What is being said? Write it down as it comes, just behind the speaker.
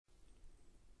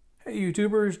Hey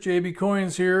YouTubers, JB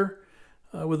Coins here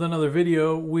with another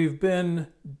video. We've been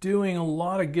doing a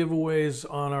lot of giveaways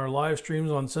on our live streams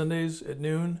on Sundays at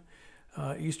noon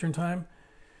Eastern time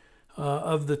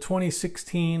of the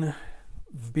 2016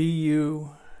 BU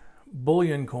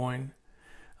bullion coin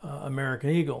American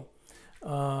Eagle.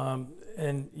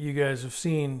 And you guys have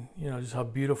seen, just how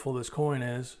beautiful this coin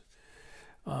is,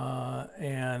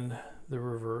 and the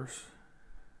reverse.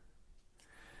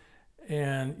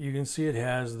 And you can see it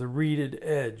has the reeded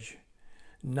edge,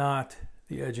 not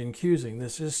the edge incusing.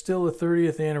 This is still a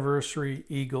 30th anniversary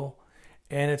Eagle,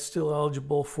 and it's still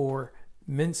eligible for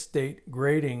mint state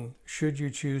grading should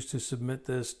you choose to submit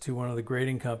this to one of the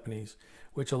grading companies,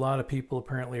 which a lot of people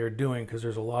apparently are doing because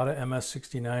there's a lot of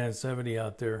MS69 and 70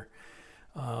 out there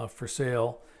for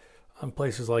sale on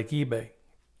places like eBay.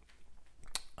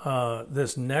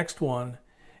 This next one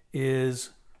is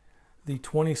the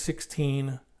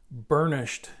 2016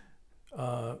 burnished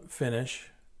finish.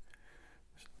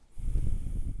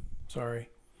 Sorry.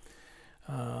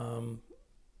 And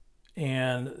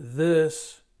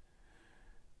this,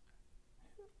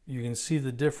 you can see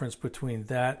the difference between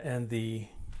that and the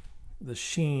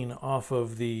sheen off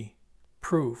of the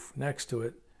proof next to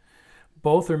it.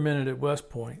 Both are minted at West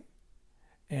Point,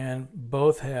 and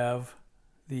both have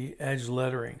the edge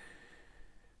lettering.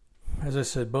 As I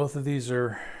said, both of these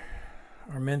are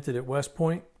minted at West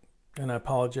Point, and I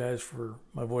apologize for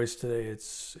my voice today.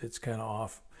 It's kind of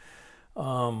off,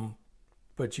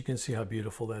 but you can see how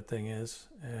beautiful that thing is.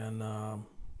 And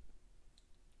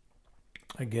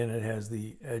again, it has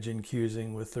the edge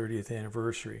incusing with 30th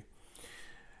anniversary.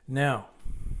 Now,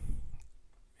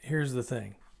 here's the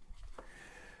thing.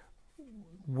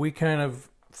 We kind of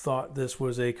thought this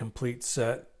was a complete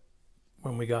set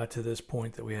when we got to this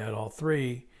point that we had all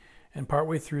three, and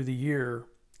partway through the year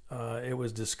it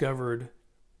was discovered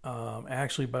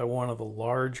actually by one of the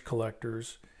large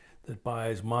collectors that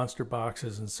buys monster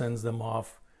boxes and sends them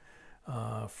off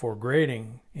for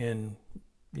grading in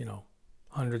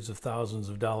hundreds of thousands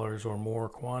of dollars or more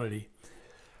quantity.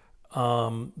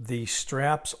 The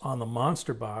straps on the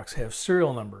monster box have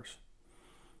serial numbers.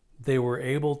 They were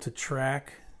able to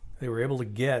track, they were able to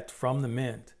get from the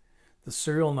mint the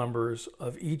serial numbers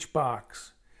of each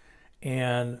box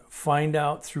and find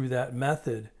out through that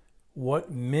method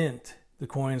what mint the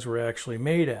coins were actually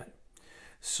made at.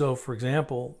 So for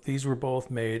example, these were both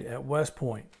made at West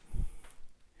Point.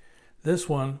 This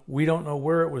one, we don't know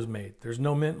where it was made. There's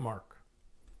no mint mark.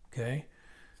 Okay?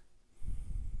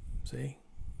 See?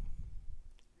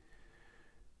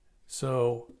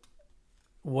 So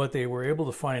what they were able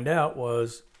to find out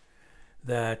was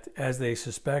that, as they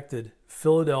suspected,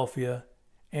 Philadelphia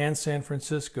and San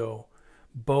Francisco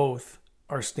both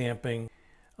are stamping,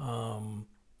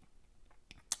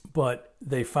 but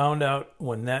they found out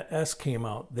when that S came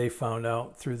out, they found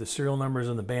out through the serial numbers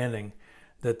and the banding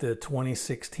that the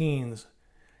 2016s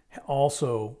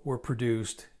also were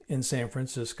produced in San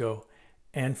Francisco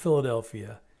and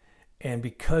Philadelphia. And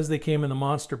because they came in the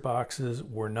monster boxes,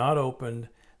 were not opened,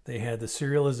 they had the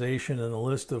serialization and the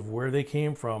list of where they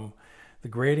came from, the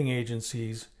grading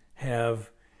agencies have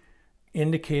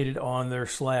indicated on their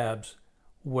slabs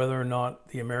whether or not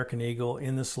the American Eagle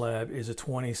in the slab is a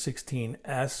 2016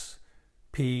 S,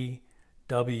 P,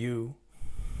 W.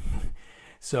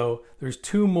 So there's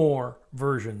two more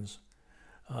versions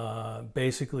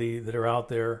basically that are out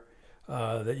there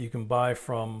that you can buy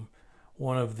from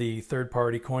one of the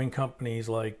third-party coin companies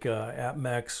like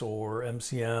APMEX or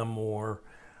MCM or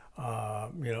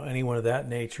anyone of that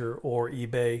nature, or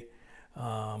eBay.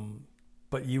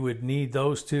 But you would need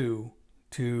those two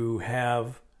to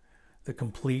have the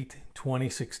complete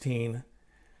 2016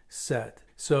 set.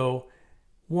 So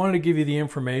wanted to give you the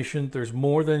information. There's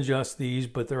more than just these,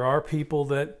 but there are people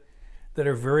that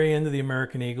are very into the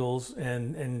American Eagles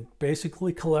and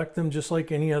basically collect them just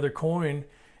like any other coin,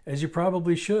 as you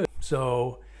probably should.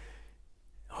 So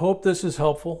hope this is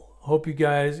helpful. Hope you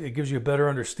guys, it gives you a better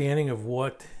understanding of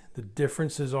what the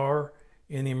differences are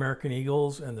in the American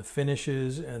Eagles and the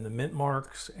finishes and the mint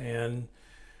marks, and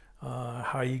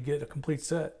how you get a complete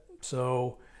set.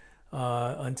 So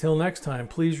until next time,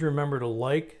 please remember to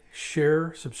like,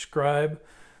 share, subscribe.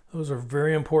 Those are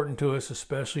very important to us,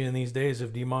 especially in these days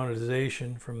of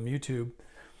demonetization from YouTube.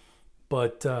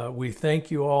 But we thank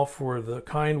you all for the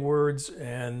kind words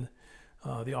and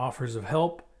the offers of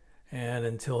help. And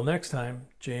until next time,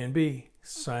 J&B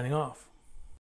signing off.